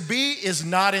place to be is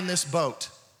not in this boat.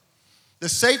 The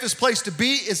safest place to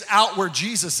be is out where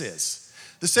Jesus is.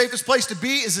 The safest place to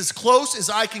be is as close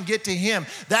as I can get to him.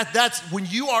 That's when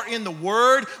you are in the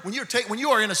Word, when you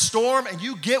are in a storm and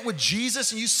you get with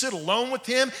Jesus and you sit alone with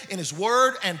him in his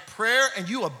Word and prayer and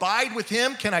you abide with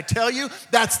him, can I tell you,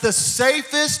 that's the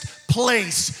safest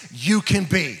place you can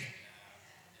be.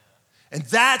 And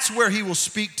that's where he will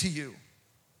speak to you.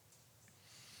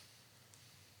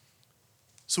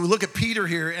 So we look at Peter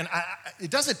here, and it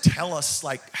doesn't tell us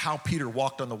like how Peter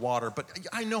walked on the water, but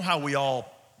I know how we all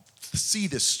see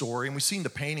this story, and we've seen the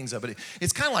paintings of it.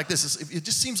 It's kind of like this. It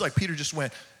just seems like Peter just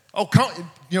went, oh, come.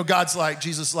 God's like,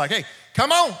 Jesus is like, hey,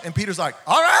 come on. And Peter's like,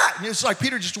 all right. And it's like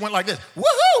Peter just went like this,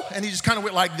 woohoo. And he just kind of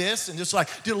went like this and just like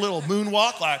did a little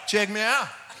moonwalk, like, check me out.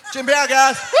 Check me out,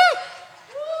 guys. Woo!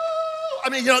 I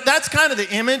mean, that's kind of the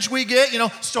image we get,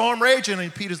 storm raging.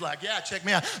 And Peter's like, yeah, check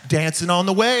me out. Dancing on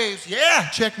the waves. Yeah,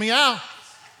 check me out.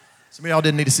 Some of y'all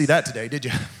didn't need to see that today, did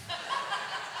you?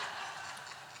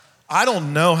 I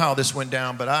don't know how this went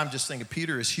down, but I'm just thinking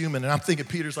Peter is human, and I'm thinking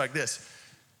Peter's like this.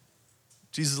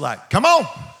 Jesus is like, come on.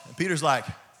 And Peter's like,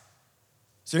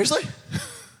 seriously?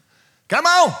 Come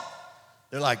on.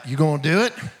 They're like, you gonna do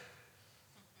it?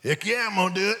 Heck yeah, I'm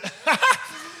gonna do it.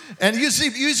 And you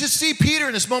just see Peter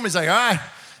in this moment. He's like, all right.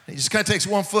 And he just kind of takes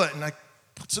one foot and like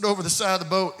puts it over the side of the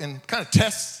boat and kind of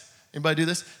tests. Anybody do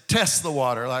this? Tests the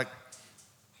water. Like,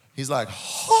 he's like,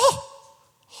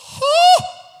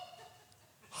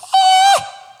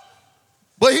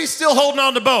 but he's still holding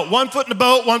on to the boat. 1 foot in the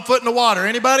boat, 1 foot in the water.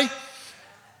 Anybody?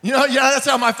 You know, yeah, that's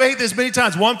how my faith is many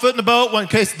times. 1 foot in the boat, in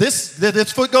case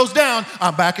this foot goes down,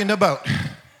 I'm back in the boat.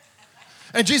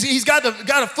 And Jesus, he's got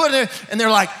a foot in there, and they're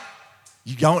like,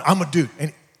 I'm gonna do it. And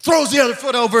he throws the other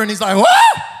foot over, and he's like,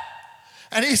 whoa!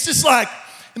 And he's just like,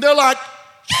 and they're like,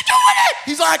 you're doing it!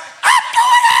 He's like, I'm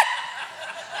doing it!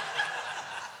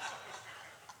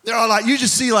 They're all like, you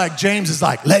just see like James is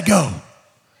like, let go.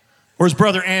 Or his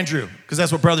brother Andrew, because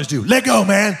that's what brothers do. Let go,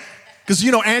 man. Because,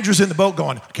 you know, Andrew's in the boat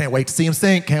going, can't wait to see him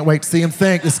sink. Can't wait to see him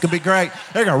sink. This is going to be great.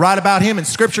 They're going to write about him in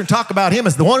Scripture and talk about him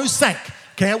as the one who sank.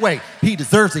 Can't wait. He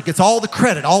deserves it. Gets all the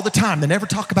credit all the time. They never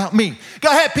talk about me.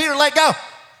 Go ahead, Peter, let go.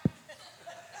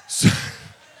 So,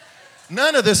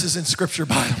 none of this is in Scripture,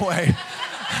 by the way.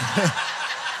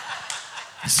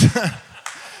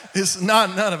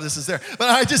 None of this is there. But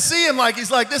I just see him like,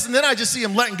 he's like this, and then I just see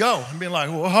him letting go and being like,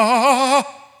 whoa.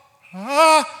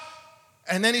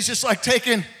 And then he's just like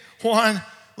taking one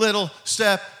little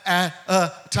step at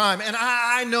a time. And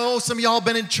I know some of y'all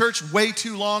been in church way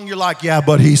too long. You're like, yeah,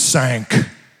 but he sank.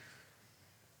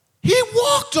 He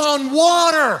walked on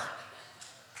water.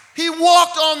 He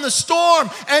walked on the storm.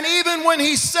 And even when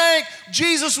he sank,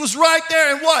 Jesus was right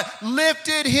there and what?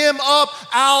 Lifted him up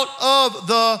out of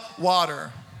the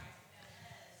water.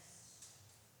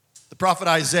 The prophet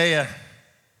Isaiah,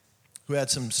 who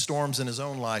had some storms in his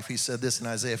own life, he said this in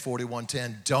Isaiah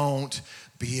 41:10, don't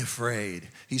be afraid.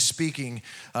 He's speaking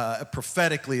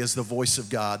prophetically as the voice of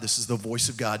God. This is the voice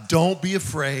of God. Don't be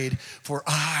afraid, for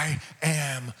I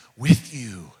am with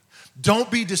you.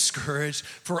 Don't be discouraged,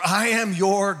 for I am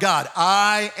your God.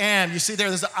 I am. You see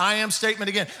there's the I am statement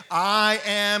again. I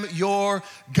am your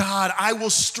God. I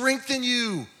will strengthen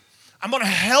you. I'm going to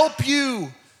help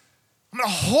you. I'm going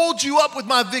to hold you up with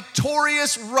my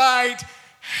victorious right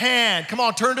hand. Come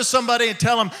on, turn to somebody and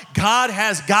tell them, God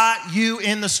has got you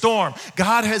in the storm.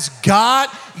 God has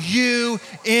got you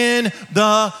in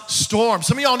the storm.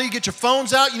 Some of y'all need to get your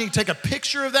phones out. You need to take a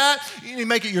picture of that. You need to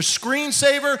make it your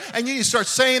screensaver, and you need to start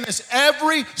saying this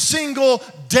every single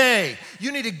day.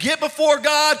 You need to get before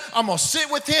God. I'm going to sit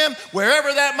with him,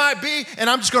 wherever that might be, and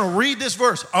I'm just going to read this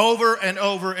verse over and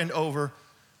over and over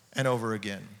and over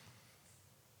again.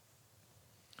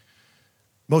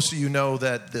 Most of you know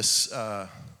that this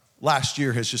last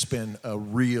year has just been a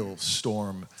real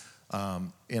storm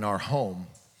in our home,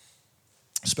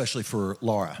 especially for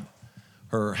Laura.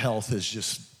 Her health it's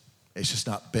just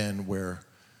not been where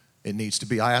it needs to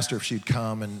be. I asked her if she'd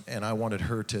come, and I wanted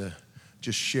her to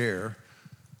just share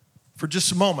for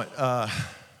just a moment.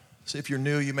 So if you're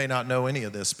new, you may not know any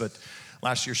of this, but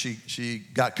last year she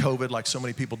got COVID like so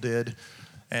many people did.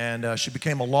 And she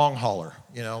became a long hauler,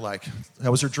 you know, like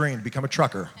that was her dream, to become a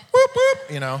trucker, whoop, whoop,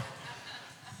 you know.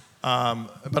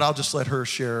 But I'll just let her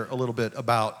share a little bit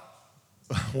about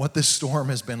what this storm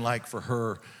has been like for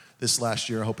her this last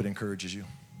year. I hope it encourages you.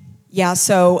 Yeah,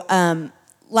 so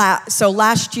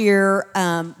last year,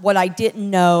 what I didn't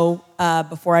know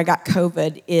before I got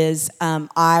COVID is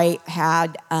I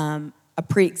had a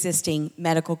pre-existing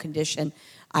medical condition.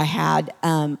 I had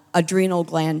adrenal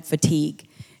gland fatigue.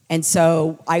 And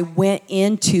so I went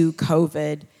into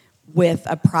COVID with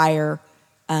a prior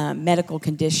medical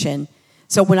condition.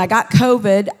 So when I got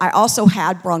COVID, I also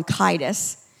had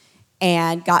bronchitis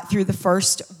and got through the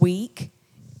first week.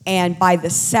 And by the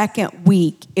second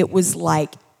week, it was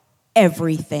like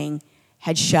everything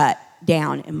had shut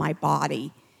down in my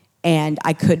body. And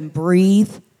I couldn't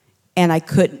breathe, and I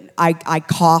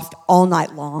coughed all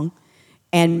night long.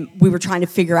 And we were trying to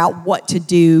figure out what to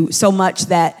do, so much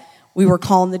that we were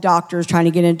calling the doctors, trying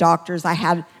to get in doctors. I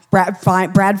had Brad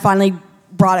finally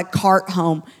brought a cart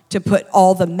home to put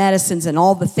all the medicines and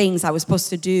all the things I was supposed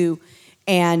to do.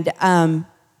 And I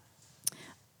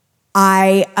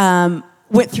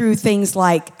went through things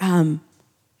like I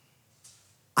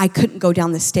couldn't go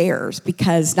down the stairs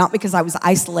not because I was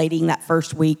isolating that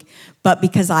first week, but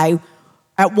because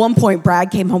at one point, Brad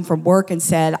came home from work and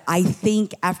said, I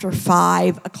think after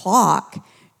 5 o'clock,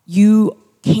 you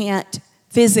can't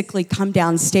physically come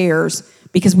downstairs,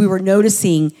 because we were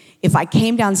noticing if I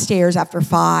came downstairs after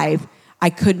 5, I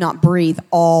could not breathe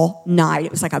all night.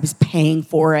 It was like I was paying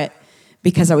for it.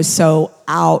 because I was so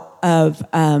out of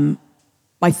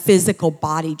my physical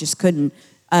body, just couldn't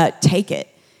take it.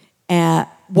 And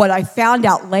what I found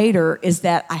out later is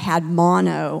that I had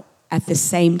mono at the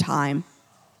same time.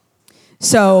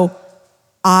 So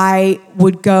I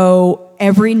would go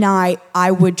every night,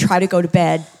 I would try to go to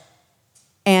bed,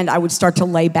 and I would start to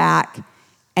lay back,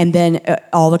 and then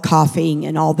all the coughing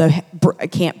and all the I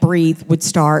can't breathe would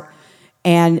start.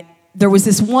 And there was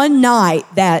this one night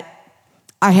that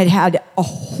I had a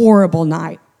horrible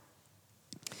night.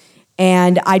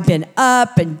 And I'd been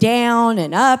up and down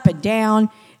and up and down.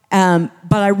 But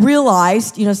I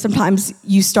realized, sometimes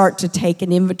you start to take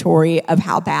an inventory of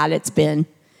how bad it's been.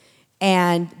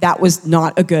 And that was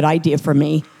not a good idea for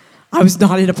me. I was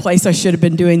not in a place I should have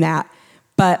been doing that.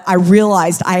 But I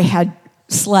realized I had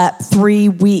slept 3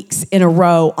 weeks in a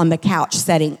row on the couch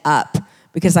setting up,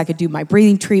 because I could do my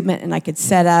breathing treatment and I could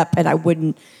set up and I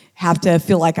wouldn't have to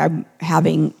feel like I'm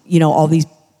having, all these,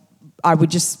 I would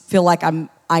just feel like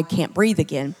I can't breathe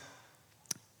again.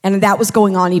 And that was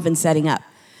going on even setting up.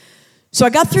 So I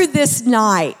got through this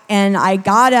night and I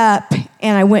got up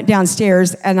and I went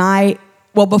downstairs and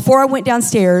before I went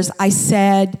downstairs, I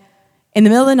said, in the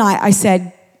middle of the night, I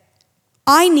said,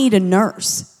 I need a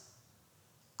nurse.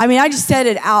 I just said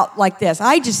it out like this.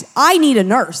 I need a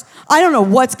nurse. I don't know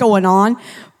what's going on,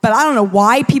 but I don't know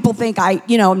why people think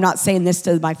I'm not saying this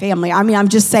to my family. I'm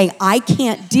just saying I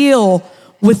can't deal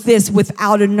with this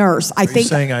without a nurse. Are you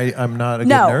saying I'm not a good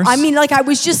nurse? No, I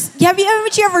was just,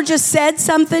 haven't you ever just said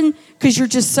something because you're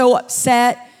just so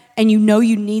upset and you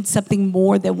need something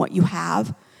more than what you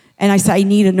have? And I said, I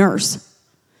need a nurse.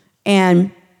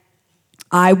 And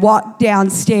I walked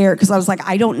downstairs because I was like,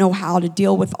 I don't know how to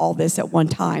deal with all this at one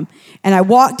time. And I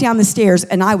walked down the stairs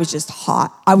and I was just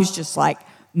hot. I was just like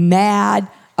mad.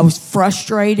 I was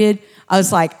frustrated. I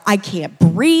was like, I can't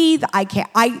breathe. I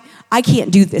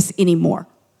can't do this anymore.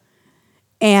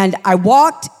 And I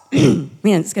walked, man,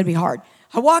 it's going to be hard.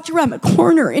 I walked around the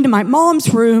corner into my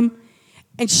mom's room,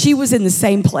 and she was in the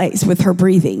same place with her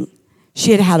breathing.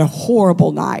 She had a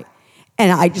horrible night,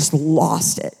 and I just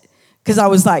lost it because I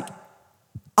was like,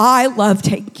 I love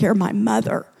taking care of my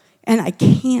mother, and I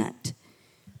can't.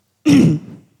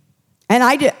 And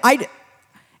and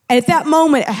at that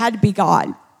moment, it had to be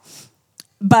God.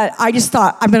 But I just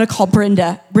thought, I'm going to call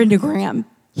Brenda Graham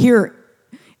here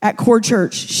at Core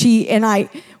Church. I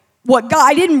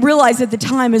didn't realize at the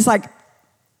time is like,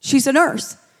 she's a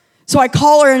nurse. So I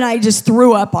call her and I just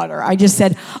threw up on her. I just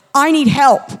said, I need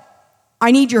help.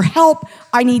 I need your help.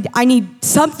 I need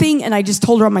something. And I just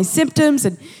told her all my symptoms,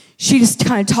 and she just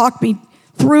kind of talked me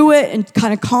through it and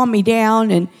kind of calmed me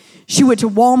down. And she went to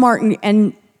Walmart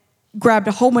and grabbed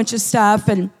a whole bunch of stuff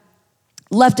and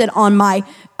left it on my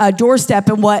doorstep.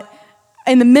 And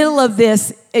in the middle of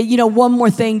this, one more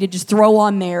thing to just throw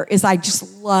on there is I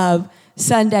just love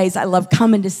Sundays. I love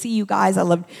coming to see you guys. I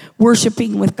love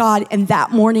worshiping with God. And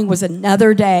that morning was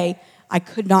another day I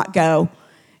could not go.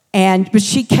 But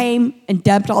she came and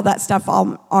dumped all that stuff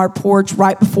on our porch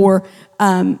right before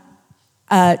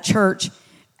church.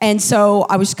 And so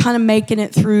I was kind of making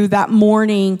it through that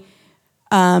morning.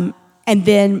 And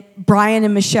then Brian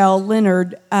and Michelle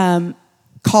Leonard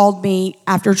called me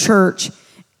after church,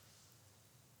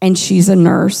 and she's a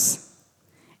nurse.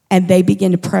 And they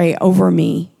began to pray over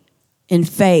me in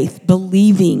faith,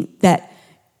 believing that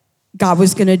God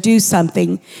was going to do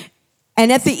something.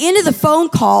 And at the end of the phone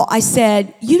call, I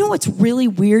said, you know what's really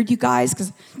weird, you guys?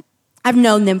 Because I've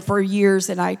known them for years,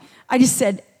 and I just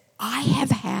said, I have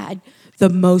had the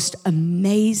most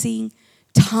amazing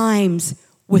times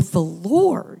with the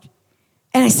Lord.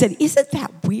 And I said, isn't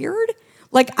that weird?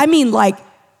 Like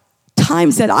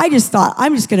times that I just thought,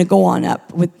 I'm just going to go on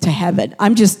up to heaven.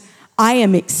 I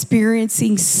am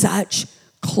experiencing such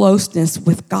closeness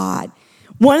with God.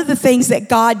 One of the things that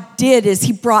God did is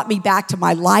he brought me back to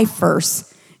my life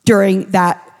verse during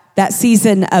that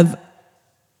season of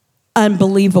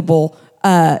unbelievable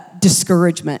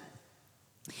discouragement.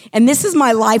 And this is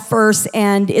my life verse,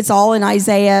 and it's all in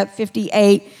Isaiah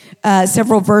 58,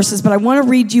 several verses, but I want to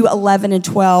read you 11 and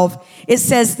 12. It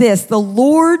says this, the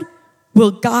Lord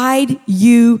will guide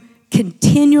you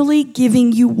continually,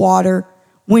 giving you water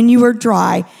when you are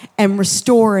dry and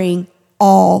restoring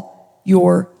all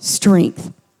your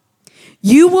strength.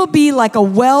 You will be like a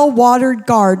well-watered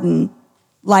garden,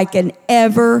 like an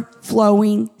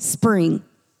ever-flowing spring.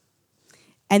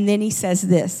 And then he says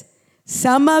this,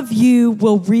 some of you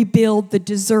will rebuild the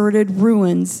deserted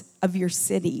ruins of your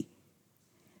city.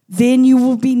 Then you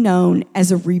will be known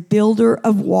as a rebuilder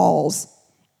of walls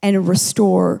and a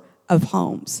restorer of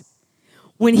homes.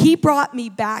 When he brought me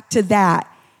back to that,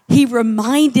 he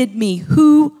reminded me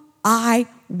who I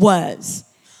was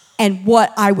and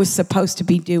what I was supposed to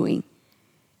be doing.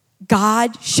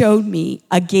 God showed me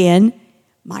again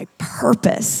my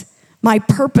purpose. My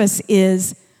purpose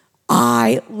is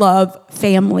I love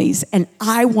families and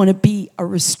I want to be a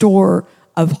restorer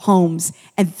of homes.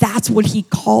 And that's what he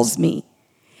calls me.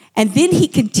 And then he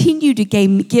continued to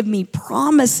give me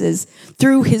promises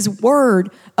through his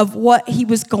word of what he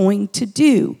was going to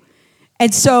do.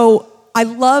 And so I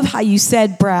love how you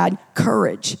said, Brad,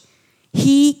 courage.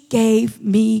 He gave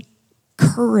me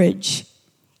courage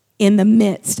in the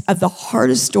midst of the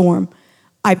hardest storm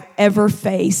I've ever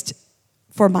faced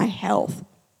for my health.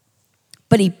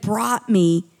 But he brought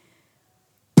me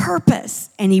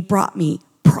purpose and he brought me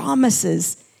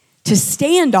promises to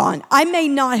stand on. I may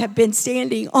not have been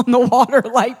standing on the water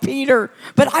like Peter,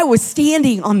 but I was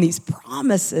standing on these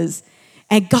promises.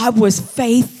 And God was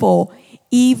faithful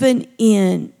even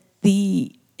in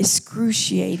the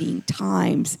excruciating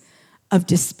times of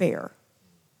despair.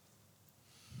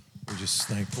 We just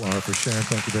thank Laura for sharing.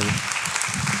 Thank you, baby.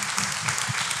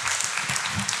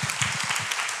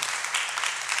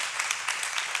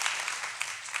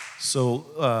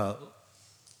 So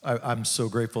I'm so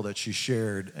grateful that she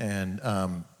shared, and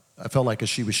I felt like as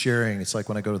she was sharing, it's like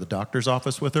when I go to the doctor's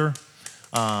office with her,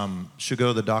 she'll go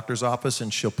to the doctor's office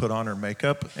and she'll put on her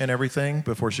makeup and everything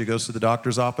before she goes to the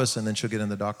doctor's office, and then she'll get in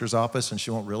the doctor's office and she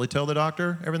won't really tell the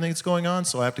doctor everything that's going on,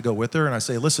 so I have to go with her and I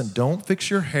say, listen, don't fix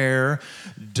your hair,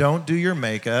 don't do your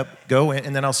makeup, go in,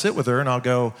 and then I'll sit with her and I'll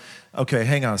go, okay,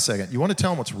 hang on a second, you want to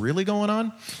tell them what's really going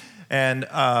on? And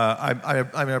I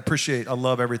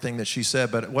love everything that she said,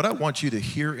 but what I want you to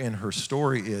hear in her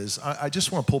story is, I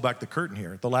just want to pull back the curtain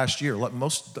here. The last year,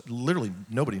 literally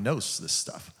nobody knows this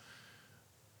stuff.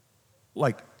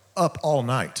 Like up all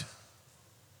night,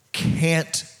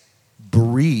 can't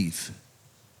breathe.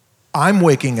 I'm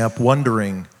waking up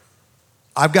wondering,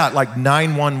 I've got like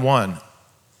 911,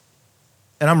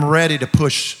 and I'm ready to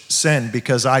push send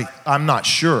because I'm not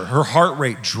sure. Her heart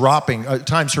rate dropping, at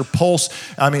times her pulse,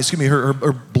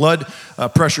 her blood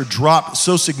pressure dropped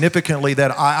so significantly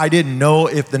that I didn't know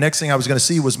if the next thing I was gonna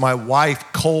see was my wife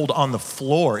cold on the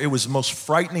floor. It was the most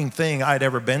frightening thing I'd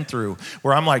ever been through,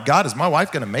 where I'm like, God, is my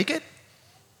wife gonna make it?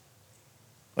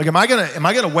 Like, am I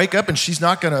gonna wake up and she's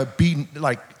not gonna be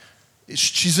like,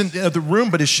 she's in the room,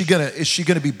 but is she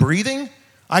gonna be breathing?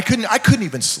 I couldn't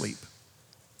even sleep.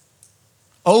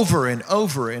 Over and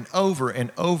over and over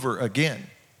and over again.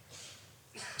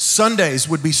 Sundays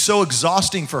would be so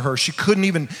exhausting for her. She couldn't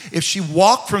even, if she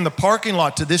walked from the parking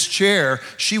lot to this chair,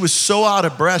 she was so out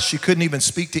of breath she couldn't even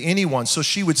speak to anyone. So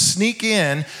she would sneak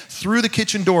in through the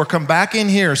kitchen door, come back in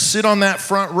here, sit on that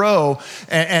front row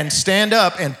and stand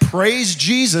up and praise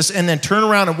Jesus, and then turn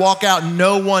around and walk out,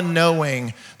 no one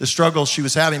knowing the struggles she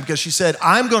was having, because she said,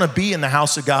 I'm going to be in the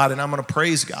house of God and I'm going to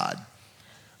praise God.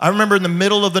 I remember in the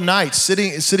middle of the night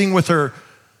sitting with her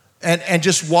and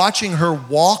just watching her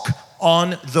walk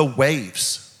on the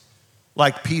waves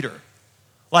like Peter,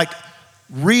 like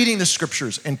reading the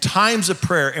scriptures and times of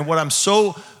prayer. And what I'm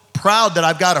so proud that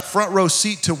I've got a front row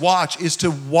seat to watch is to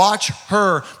watch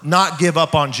her not give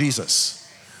up on Jesus.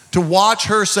 To watch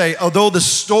her say, although the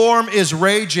storm is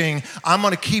raging, I'm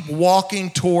going to keep walking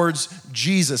towards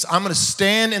Jesus. I'm going to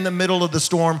stand in the middle of the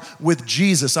storm with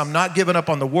Jesus. I'm not giving up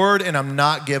on the word, and I'm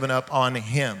not giving up on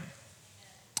him.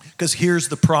 Because here's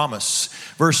the promise.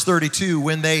 Verse 32,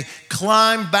 when they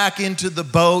climbed back into the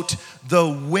boat, the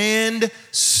wind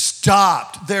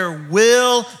stopped. There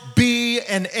will be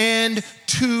an end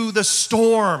to the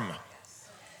storm.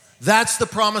 That's the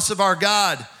promise of our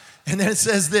God. And then it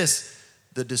says this,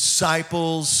 the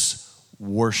disciples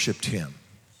worshiped him.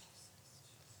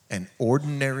 An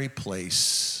ordinary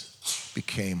place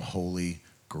became holy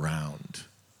ground.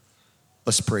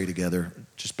 Let's pray together.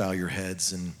 Just bow your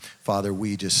heads. And Father,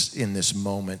 we just in this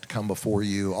moment come before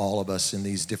you, all of us in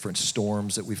these different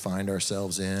storms that we find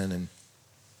ourselves in. And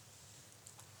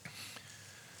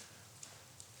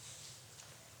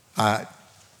I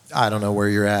don't know where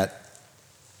you're at,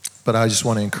 but I just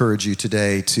want to encourage you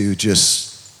today to just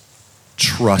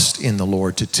trust in the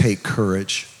Lord, to take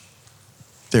courage.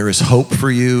 There is hope for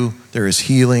you, there is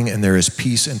healing, and there is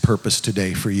peace and purpose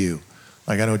today for you.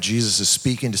 Like, I know Jesus is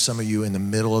speaking to some of you in the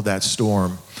middle of that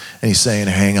storm, and he's saying,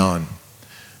 hang on,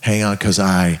 because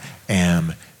I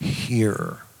am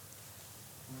here.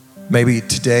 Maybe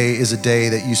today is a day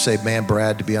that you say, man,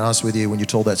 Brad, to be honest with you, when you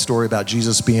told that story about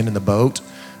Jesus being in the boat,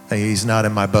 he's not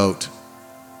in my boat.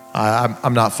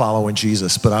 I'm not following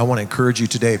Jesus, but I want to encourage you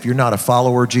today, if you're not a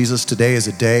follower of Jesus, today is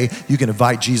a day you can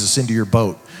invite Jesus into your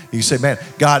boat. You say, man,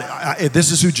 God, if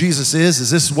this is who Jesus is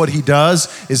this what he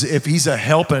does? Is if he's a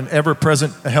help and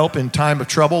ever-present help in time of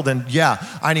trouble, then yeah,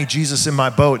 I need Jesus in my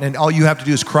boat. And all you have to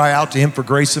do is cry out to him for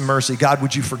grace and mercy. God,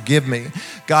 would you forgive me?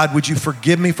 God, would you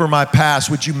forgive me for my past?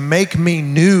 Would you make me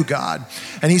new, God?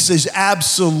 And he says,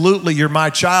 absolutely, you're my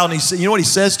child. And he said, you know what he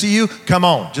says to you? Come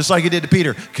on, just like he did to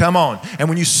Peter, come on. And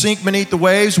when you sink beneath the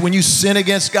waves, when you sin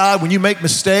against God, when you make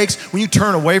mistakes, when you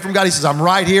turn away from God, he says, I'm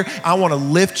right here. I want to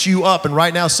lift you up. And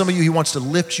right now, some of you, he wants to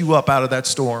lift you up out of that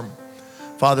storm.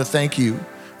 Father, thank you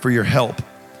for your help.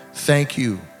 Thank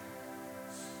you.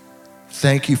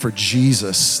 Thank you for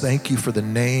Jesus. Thank you for the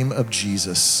name of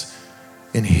Jesus.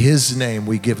 In his name,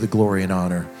 we give the glory and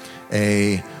honor.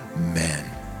 Amen.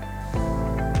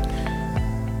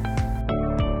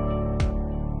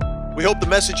 We hope the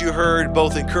message you heard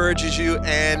both encourages you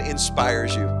and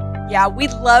inspires you. Yeah,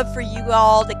 we'd love for you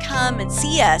all to come and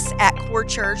see us at Core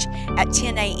Church at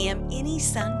 10 a.m. any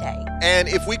Sunday. And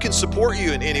if we can support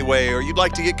you in any way or you'd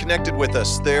like to get connected with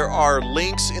us, there are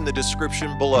links in the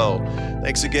description below.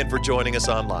 Thanks again for joining us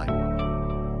online.